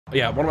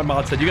Yeah, one of my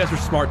mods said, you guys are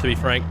smart, to be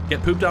frank.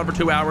 Get pooped out for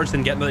 2 hours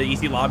and get into the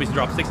easy lobbies and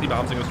drop 60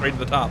 bombs and go straight to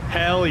the top.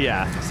 Hell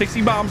yeah.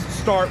 60 bombs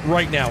start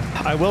right now.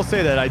 I will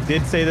say that I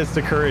did say this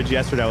to Courage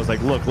yesterday. I was like,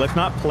 look, let's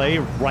not play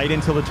right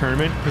until the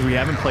tournament because we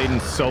haven't played in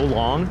so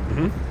long.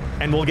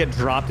 And we'll get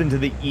dropped into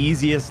the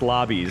easiest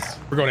lobbies.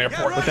 We're going to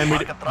airport. But then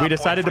we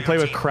decided to play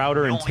with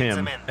Crowder and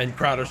Tim. And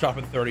Crowder's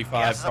dropping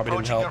 35.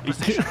 Probably didn't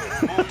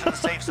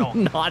help.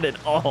 Not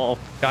at all.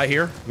 Guy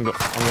here. I'm going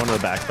to the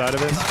backside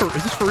of it. Is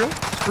this for real? Is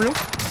this for real?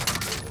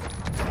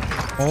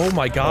 Oh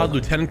my God,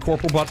 Lieutenant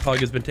Corporal Butthug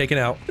has been taken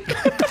out.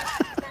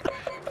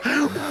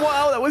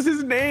 Wow, that was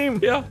his name.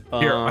 Yeah.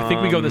 Here, I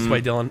think we go this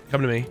way, Dylan.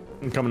 Come to me.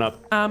 I'm coming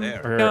up. I'm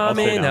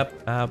coming up.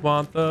 I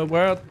want the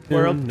world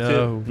to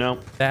know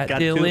that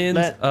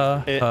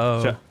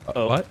Dylan's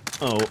What?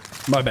 Oh.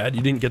 My bad.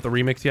 You didn't get the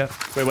remix yet?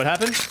 Wait, what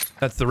happened?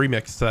 That's the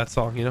remix to that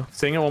song, you know?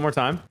 Sing it one more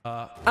time.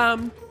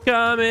 I'm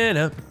coming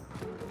up.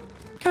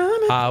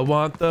 I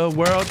want the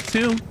world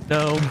to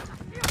know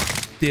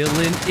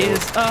Dylan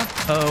is a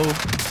hoe.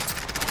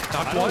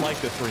 I don't like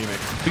this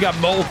remix. We got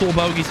multiple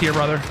bogeys here,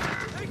 brother.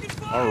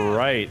 All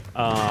right.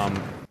 All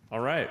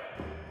right.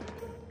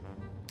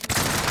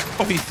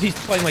 Oh, he's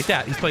playing like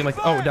that. He's playing like,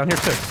 oh, down here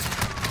too.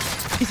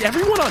 Is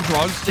everyone on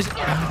drugs?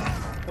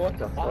 What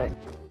the fuck?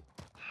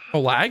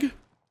 Oh, lag? Am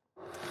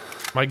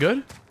I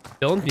good?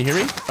 Dylan, can you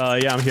hear me?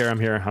 Yeah, I'm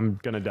here. I'm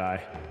gonna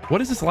die.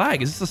 What is this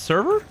lag? Is this a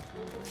server?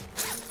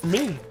 For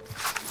me.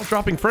 I'm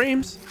dropping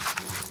frames.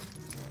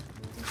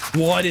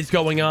 What is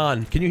going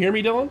on? Can you hear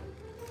me, Dylan?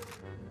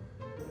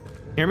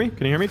 Hear me?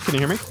 Can you hear me? Can you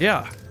hear me?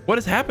 Yeah. What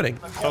is happening?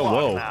 Oh,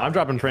 whoa. I'm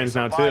dropping frames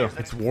now, too.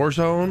 It's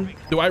Warzone.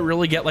 Do I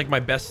really get like my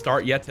best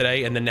start yet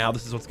today? And then now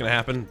this is what's going to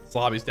happen. This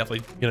lobby's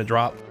definitely going to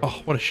drop.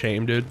 Oh, what a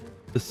shame, dude.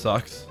 This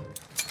sucks.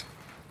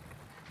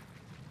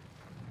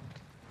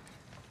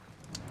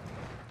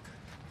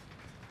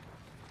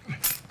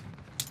 Got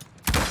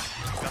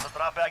the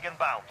drop bag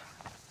inbound.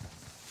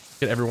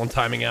 Get everyone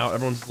timing out.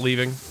 Everyone's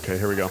leaving. Okay,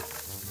 here we go.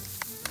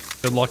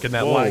 Good luck in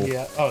that lag.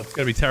 Yeah. Oh, it's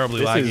going to be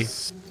terribly laggy.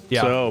 This is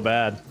so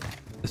bad.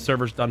 The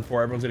server's done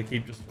for. Everyone's going to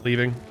keep just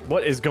leaving.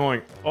 What is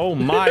going? Oh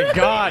my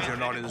God.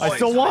 I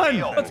still won.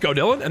 Let's go,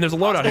 Dylan. And there's a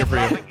loadout here for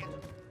you.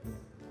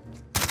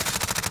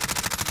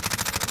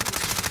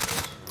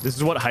 This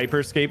is what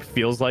Hyperscape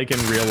feels like in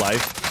real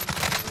life.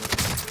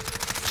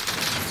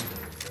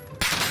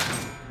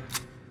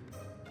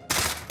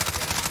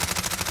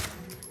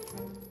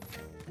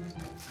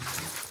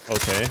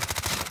 Okay.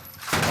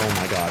 Oh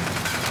my God.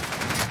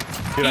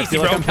 Dude, I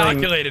feel like I'm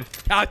playing...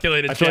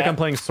 Calculated, I feel like I'm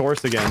playing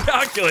Source again.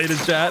 Calculated,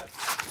 chat.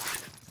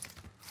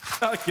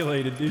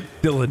 Calculated, dude.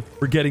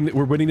 Dylan,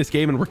 we're winning this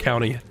game and we're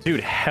counting it.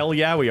 Dude, hell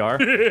yeah, we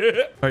are. All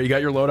right, you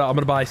got your loadout. I'm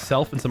gonna buy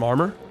self and some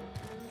armor.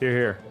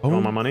 Here. Oh. You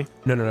want my money?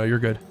 No, you're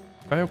good.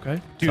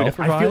 Okay. Dude,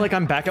 I feel like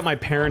I'm back at my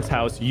parents'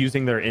 house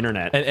using their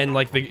internet. And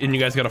you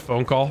guys got a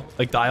phone call,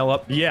 like dial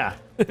up. Yeah.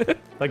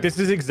 Like this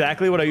is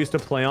exactly what I used to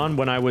play on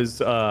when I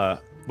was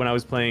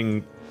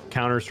playing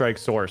Counter-Strike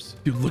Source.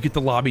 Dude, look at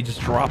the lobby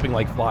just dropping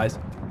like flies.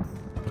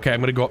 Okay,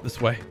 I'm gonna go up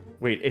this way.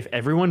 Wait, if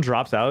everyone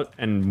drops out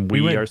and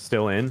we are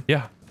still in?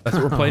 Yeah, that's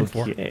what we're playing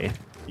for.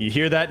 You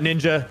hear that,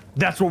 Ninja?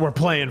 That's what we're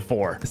playing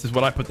for. This is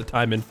what I put the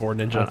time in for,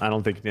 Ninja. I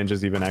don't think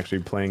Ninja's even actually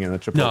playing in the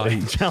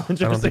Chipotle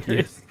Challenger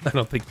Series. I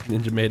don't think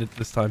Ninja made it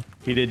this time.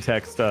 He did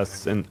text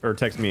us or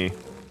text me.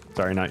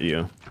 Sorry, not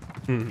you.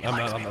 I'm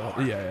not on that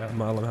level. Yeah, I'm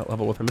not on that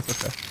level with him.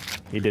 It's okay.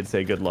 He did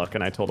say good luck,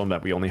 and I told him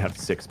that we only have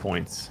 6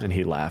 points, and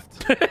he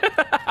laughed.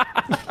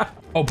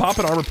 Oh, pop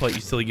an armor plate, you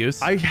silly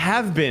goose. I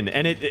have been,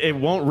 and it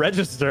won't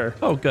register.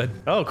 Oh, good.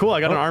 Oh, cool. I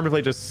got an armor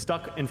plate just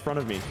stuck in front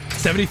of me.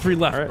 73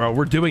 left, bro.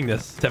 We're doing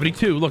this.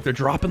 72. Look, they're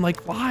dropping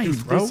like flies,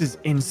 dude, bro. This is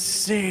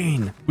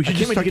insane. We should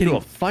just start getting a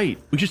fight.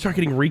 We should start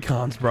getting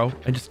recons, bro,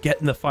 and just get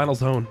in the final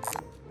zone.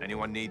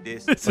 Anyone need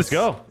this? Let's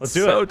go. Let's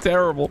do it. So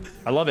terrible.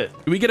 I love it.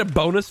 Do we get a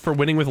bonus for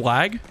winning with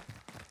lag?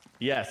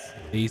 Yes.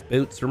 These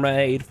boots are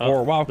made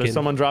for walking. There's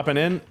someone dropping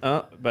in.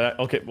 But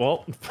okay,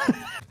 well.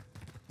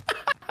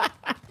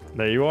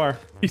 There you are.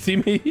 You see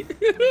me?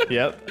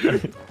 Yep.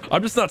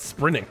 I'm just not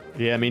sprinting.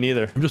 Yeah, me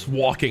neither. I'm just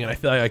walking, and I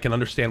feel like I can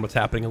understand what's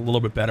happening a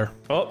little bit better.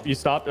 Oh, you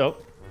stopped.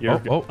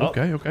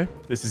 Okay.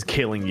 This is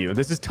killing you.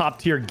 This is top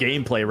tier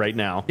gameplay right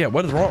now. Yeah,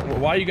 what is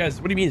wrong? Why are you guys?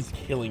 What do you mean it's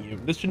killing you?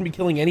 This shouldn't be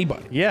killing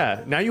anybody.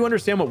 Yeah, now you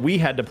understand what we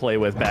had to play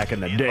with back in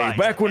the day.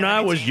 Back when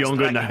I was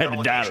younger and I had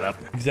to dial up.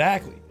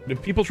 Exactly.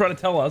 If people try to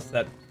tell us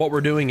that what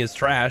we're doing is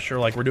trash or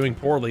like we're doing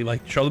poorly,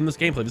 like show them this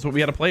gameplay. This is what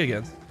we had to play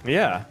against.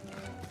 Yeah.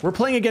 We're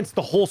playing against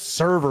the whole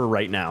server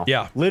right now.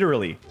 Yeah.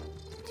 Literally.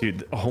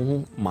 Dude,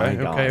 oh my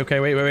God. Okay,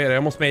 wait. I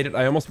almost made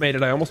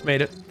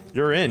it.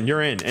 You're in.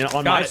 And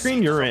on my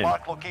screen, you're in. All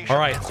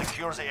right.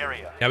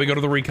 Now we go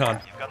to the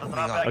recon.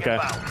 Okay.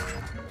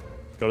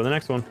 Go to the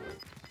next one.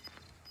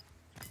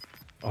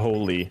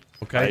 Holy.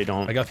 Okay.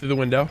 I got through the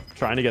window.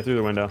 Trying to get through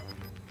the window.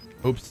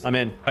 Oops. I'm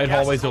in. Tight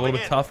hallways are a little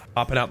bit tough.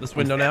 Popping out this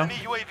window now.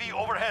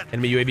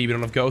 Enemy UAV. We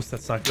don't have ghosts.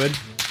 That's not good.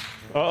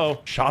 Uh-oh.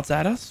 Shots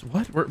at us?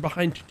 What? We're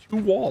behind 2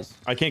 walls.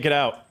 I can't get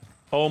out.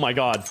 Oh my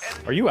God.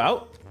 Are you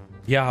out?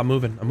 Yeah, I'm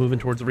moving. I'm moving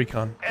towards the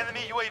recon. Enemy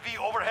UAV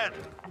overhead.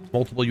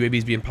 Multiple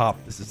UAVs being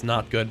popped. This is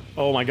not good.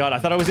 Oh my god, I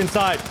thought I was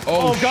inside.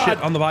 Oh, God.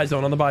 shit, on the buy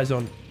zone, on the buy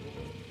zone.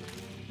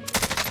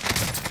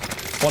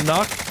 One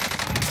knock.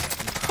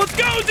 Let's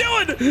go,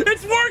 Dylan!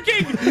 It's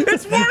working!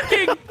 It's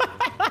working!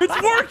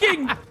 It's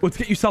working! Let's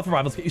get you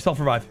self-revive. Let's get you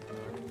self-revive.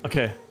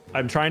 Okay,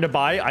 I'm trying to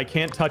buy. I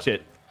can't touch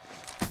it.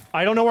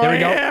 I don't know where There we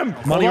I go. am.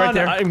 Money Hold right on,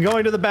 there. I'm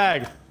going to the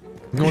bag.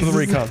 I'm going to the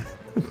recon.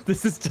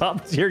 This is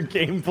top tier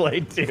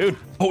gameplay, dude.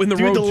 Oh, in the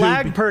dude, road, the too.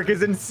 lag perk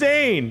is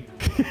insane.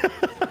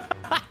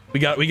 We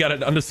got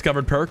an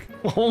undiscovered perk.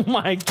 Oh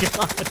my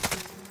god.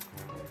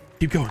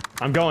 Keep going.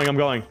 I'm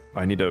going.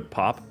 I need to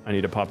pop. I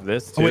need to pop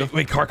this too. Oh,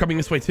 wait, car coming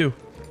this way too.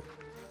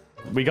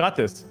 We got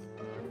this.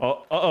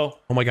 Oh, uh-oh.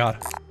 Oh my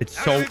god. It's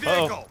so...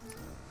 Uh-oh.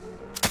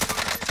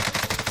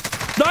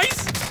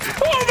 Nice!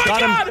 Oh my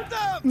Got god!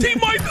 Team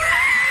wipe!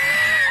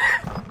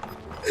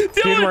 Dude,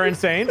 Dylan, we're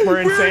insane. We're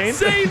insane. We're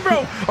insane, bro.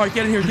 All right,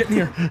 get in here. Get in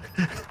here.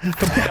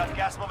 Got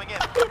gas moving in.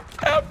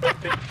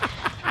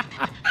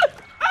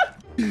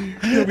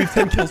 Yeah, we have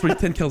 10 kills. We have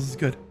 10 kills. This is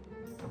good.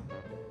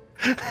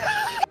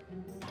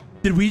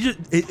 Did we just...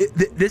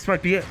 this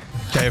might be it.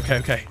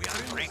 Okay.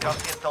 Recon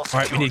intel All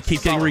right, we need to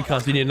keep getting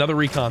recons. We need another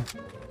recon.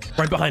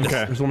 Right behind us.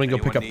 Okay. There's one we can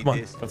go pick up. Come on.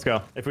 Let's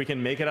go. If we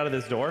can make it out of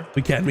this door.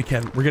 We can.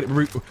 We're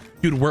getting...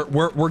 Dude,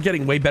 we're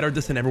getting way better at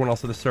this than everyone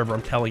else on the server.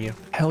 I'm telling you.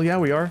 Hell yeah,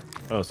 we are.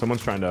 Oh,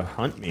 someone's trying to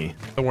hunt me.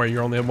 Don't worry.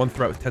 You're only on one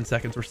threat with 10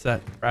 seconds. We're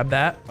set. Grab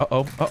that.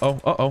 Oh.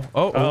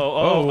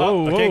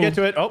 I can't get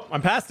to it. Oh,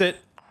 I'm past it.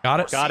 Got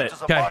it. Got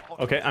it. Okay.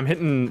 Okay, I'm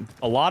hitting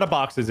a lot of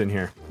boxes in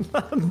here.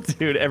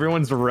 Dude,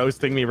 everyone's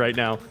roasting me right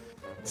now,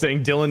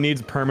 saying Dylan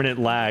needs permanent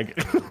lag.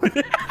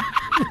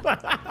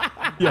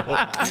 Yo,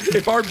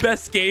 if our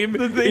best game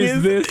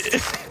is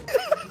this,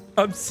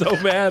 I'm so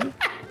mad.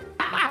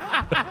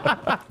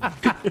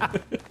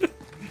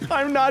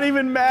 I'm not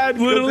even mad.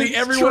 Literally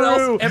everyone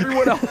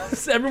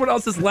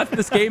else has left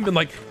this game and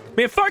like,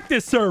 man, fuck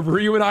this server.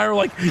 You and I are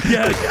like,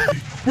 yeah,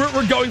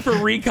 we're going for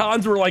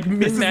recons. We're like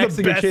min-maxing. This is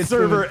the best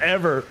server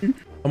ever.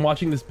 I'm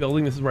watching this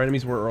building. This is where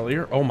enemies were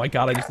earlier. Oh my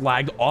god, I just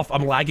lagged off.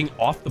 I'm lagging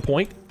off the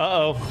point.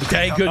 Uh-oh.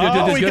 Okay, good. All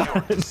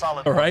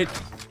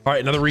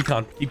right, another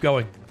recon. Keep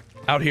going.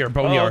 Out here,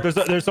 boneyard.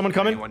 There's someone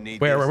coming.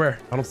 Where?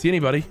 I don't see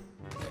anybody.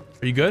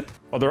 Are you good?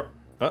 Oh, they're...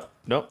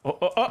 no.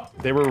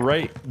 They were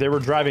right. They were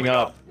driving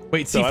up.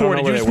 Wait, So C4.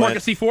 Did you just mark a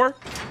C4?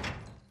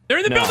 They're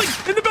in the building.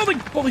 In the building.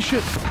 Holy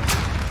shit.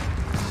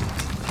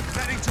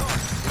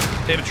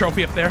 They have a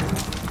trophy up there.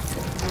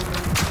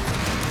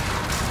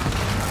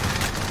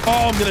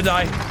 Oh, I'm gonna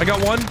die. I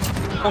got one.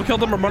 I'll kill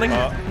them. I'm running.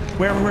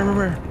 Where?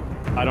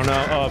 I don't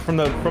know. From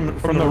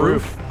the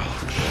roof.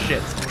 Oh,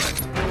 shit.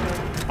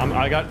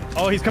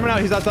 Oh, he's coming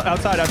out. He's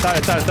outside. Got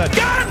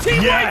him,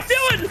 team Yes!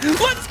 Dylan.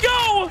 Let's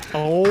go.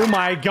 Oh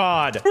my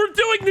god. We're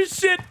doing this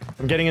shit.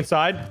 I'm getting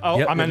inside. Oh,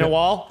 Yep, I'm in a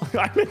wall.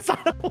 I'm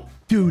inside.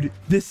 Dude,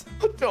 the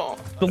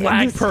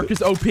lag perk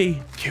is OP. Dude,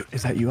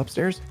 is that you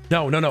upstairs?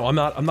 No. I'm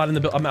not in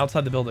the I'm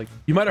outside the building.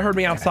 You might have heard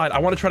me outside. I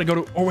want to try to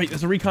go to... Oh, wait.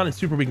 There's a recon and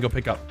super we can go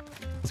pick up.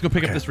 Let's go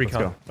pick up this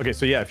recon. Let's go. Okay,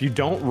 so yeah, if you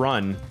don't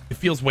run... It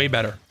feels way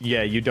better.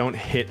 Yeah, you don't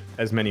hit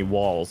as many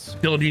walls.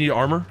 Dylan, do you need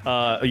armor?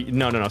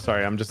 No.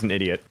 Sorry, I'm just an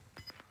idiot.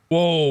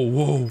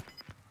 Whoa.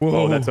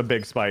 Oh, that's a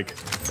big spike.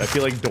 I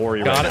feel like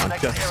Dory Got right it. now.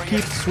 Just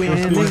keep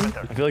swimming.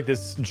 I feel like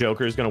this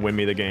Joker is going to win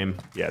me the game.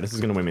 Yeah, this is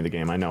going to win me the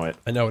game. I know it.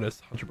 I know it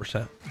is.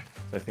 100%.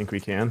 I think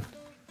we can.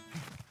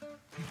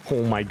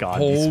 Oh my god.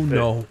 Oh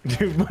no.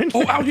 Dude,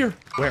 oh, out here.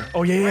 Where?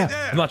 Oh,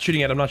 yeah. I'm not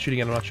shooting at.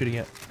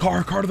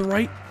 Car to the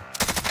right.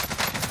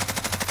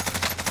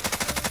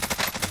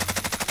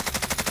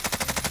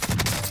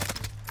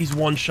 He's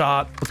one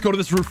shot. Let's go to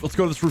this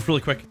roof.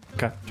 Really quick.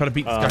 Okay. Try to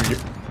beat this guy.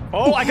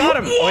 Oh, I got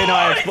him. Oh, wait,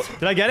 no.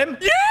 Did I get him?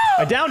 Yeah.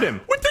 I downed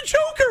him. With the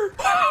Joker.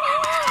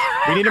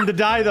 We need him to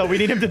die, though. We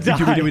need him to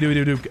die. We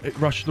do.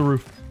 Rush the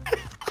roof.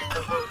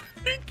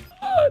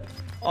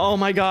 Oh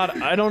my god.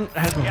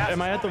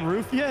 Am I at the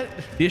roof yet?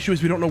 The issue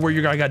is we don't know where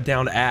your guy got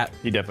down at.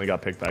 He definitely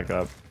got picked back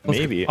up.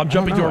 Maybe. I'm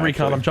jumping to a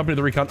recon.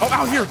 Oh,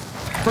 out here.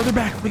 Further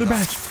back.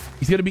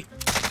 He's gonna be...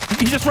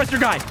 He just rushed your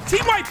guy.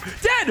 Team wipe.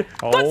 Dead.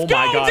 Let's go,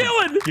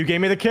 Dylan. You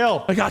gave me the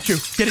kill. I got you.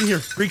 Get in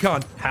here.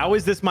 Recon. How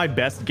is this my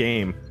best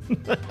game?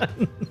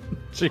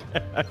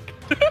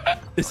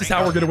 This is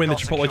how we're going to win the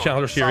Chipotle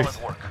Challenger Series.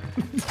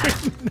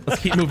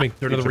 Let's keep moving.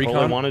 There's another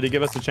recon. Wanted to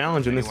give us a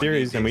challenge in this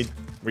series, and we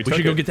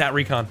should go get that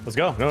recon. Let's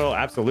go. No,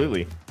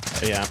 absolutely.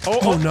 Yeah.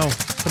 Oh no.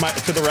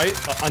 To the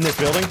right, on this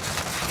building.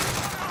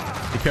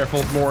 Be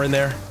careful. More in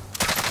there.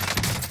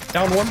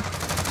 Down one.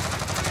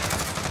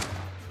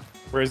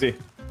 Where is he?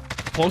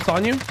 Close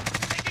on you.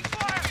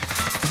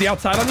 Is he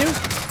outside on you?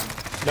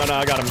 No,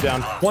 I got him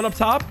down. One up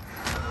top.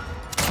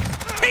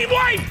 Team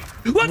wipe!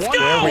 Let's go!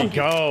 There we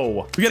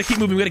go. We gotta keep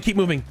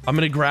moving. I'm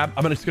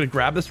just gonna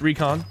grab this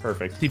recon.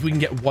 Perfect. See if we can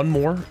get one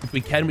more. If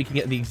we can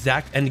get in the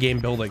exact end game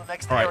building.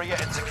 Next All right. area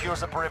and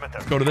secures the perimeter.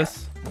 Go to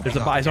this. There's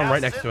a buy zone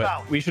right next to it.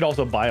 We should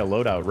also buy a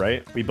loadout,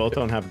 right? We both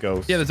don't have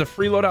ghosts. Yeah, there's a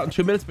free loadout in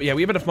 2 minutes, but yeah,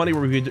 we have enough money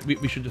where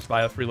we should just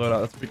buy a free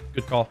loadout. That's a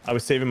good call. I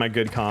was saving my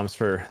good comms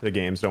for the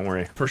games. Don't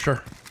worry. For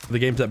sure. The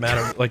games that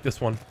matter, like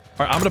this one.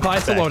 All right, I'm gonna buy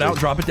us a loadout,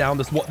 drop it down.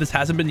 This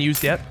hasn't been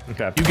used yet.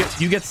 Okay.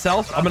 You get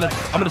self. I'm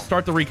gonna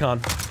start the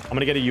recon. I'm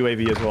gonna get a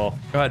UAV as well.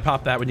 Go ahead,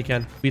 pop that when you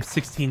can. We have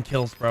 16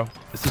 kills, bro.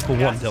 This is the one,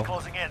 Gas is Dylan.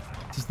 closing in.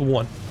 This is the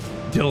one.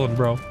 Dylan,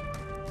 bro.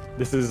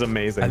 This is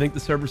amazing. I think the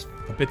server's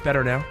a bit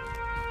better now.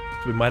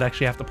 So we might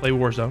actually have to play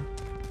Warzone.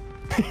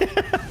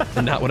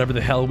 And not whatever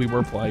the hell we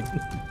were playing.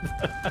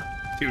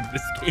 Dude,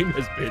 this game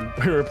has been...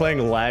 we were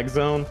playing lag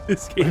zone.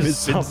 This game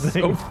has been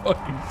so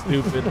fucking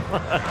stupid.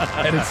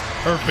 And it's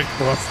perfect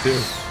for us, too.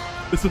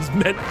 This was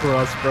meant for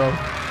us, bro.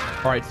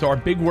 All right, so our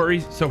big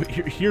worries. So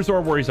here's where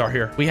our worries are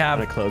here. We have...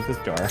 I'm gonna close this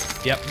door.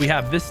 Yep, we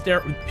have this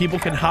stair. People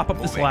can hop up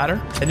this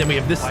ladder. And then we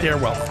have this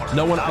stairwell.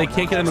 No one... They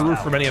can't get in the roof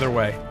from any other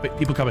way. But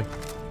people coming.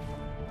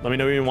 Let me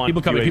know when you want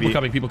People coming, UAV. people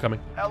coming, people coming.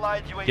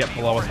 Allied UAV Yep,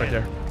 below us right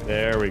there.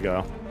 There we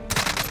go.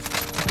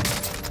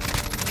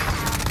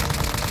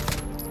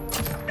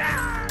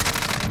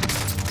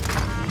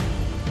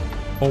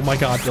 Oh my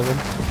god, Dylan.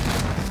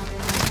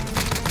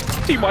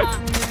 Team wipe.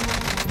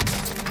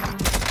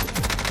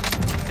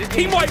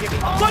 Team wipe.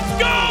 Let's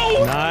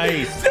go!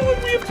 Nice.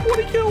 Dylan, we have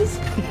 20 kills.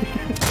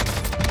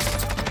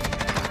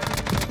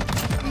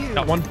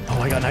 Got one. Oh,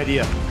 I got an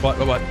idea.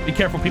 What? Be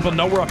careful, people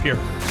know we're up here.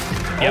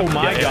 Yep, Oh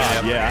my yeah,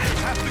 god, yeah.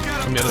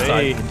 yeah. On the other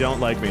They side. don't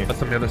like me.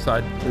 That's on the other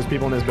side. There's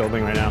people in this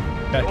building right now.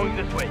 Okay. Going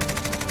this way.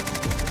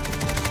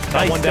 Got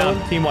Nice, one down.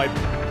 Dylan. Team wipe.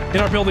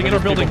 In our building, in our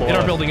There's building, people in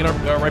our below building, in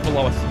our right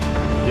below us.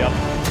 Yep.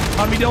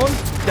 On me, Dylan.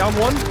 Down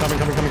one. Coming.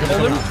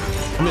 Hold him.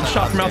 I'm getting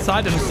shot from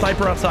outside. There's a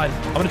sniper outside.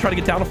 I'm gonna try to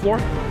get down the floor.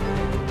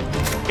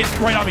 It's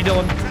right on me,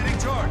 Dylan.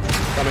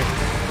 Coming.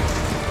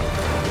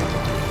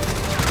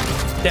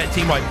 Dead.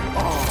 Team wipe.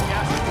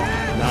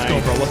 Let's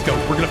go, bro. Let's go.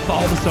 We're gonna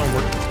follow the zone.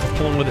 We're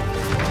pulling with it.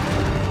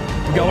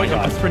 I'm going.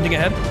 God. I'm sprinting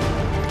ahead.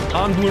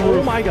 On blue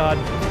roof. Oh my god.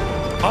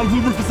 On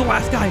blue roof is the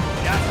last guy.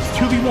 It's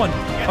 2v1.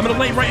 I'm gonna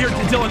lay right here.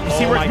 Dylan, you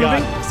see where it's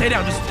moving? Stay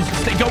down. Just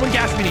stay. Go and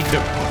gas if you need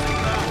to.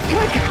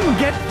 I can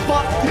get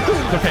fucked. It's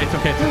okay. It's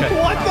okay. It's okay.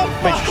 What the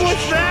fuck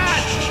was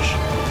that?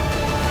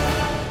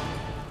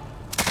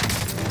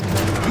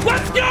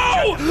 Let's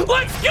go!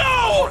 Let's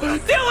go!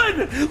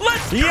 Dylan!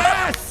 Let's go!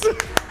 Yes!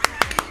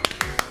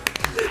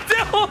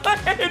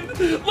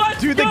 Dylan!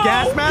 Let's Dude, go! the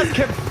gas mask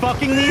kept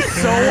fucking me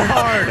so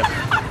hard.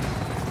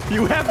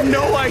 You have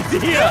no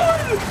idea.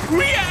 Dylan,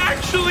 we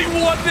actually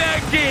won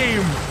that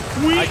game.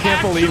 I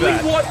can't believe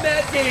that. won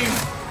that game.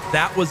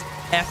 That was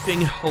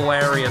effing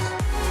hilarious.